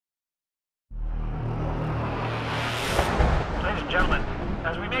Gentlemen,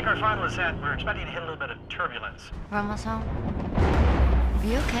 as we make our final ascent, we're expecting to hit a little bit of turbulence. Almost home. Are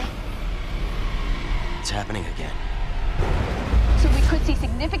you okay? It's happening again. So we could see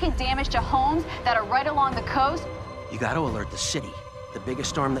significant damage to homes that are right along the coast. You got to alert the city. The biggest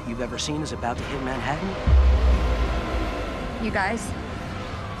storm that you've ever seen is about to hit Manhattan. You guys,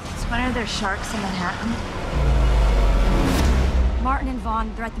 since when are there sharks in Manhattan? Martin and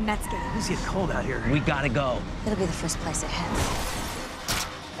Vaughn, they're at the Mets game. It's getting cold out here. We gotta go. It'll be the first place it hits.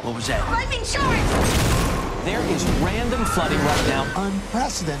 What was that? Lightning sharks! There is random flooding right now.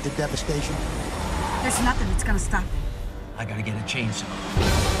 Unprecedented devastation. There's nothing that's gonna stop it. I gotta get a chainsaw.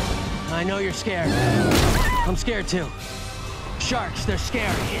 I know you're scared. I'm scared too. Sharks, they're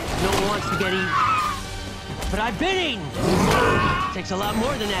scary. No one wants to get eaten. But I've been eaten. Takes a lot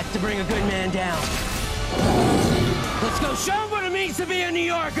more than that to bring a good man down. Let's go show 'em what it means to be a New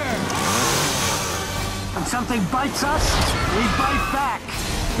Yorker. When something bites us, we bite back.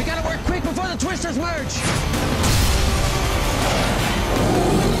 We gotta work quick before the twisters merge.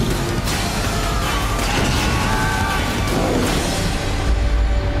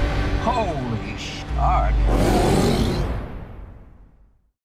 Holy shark.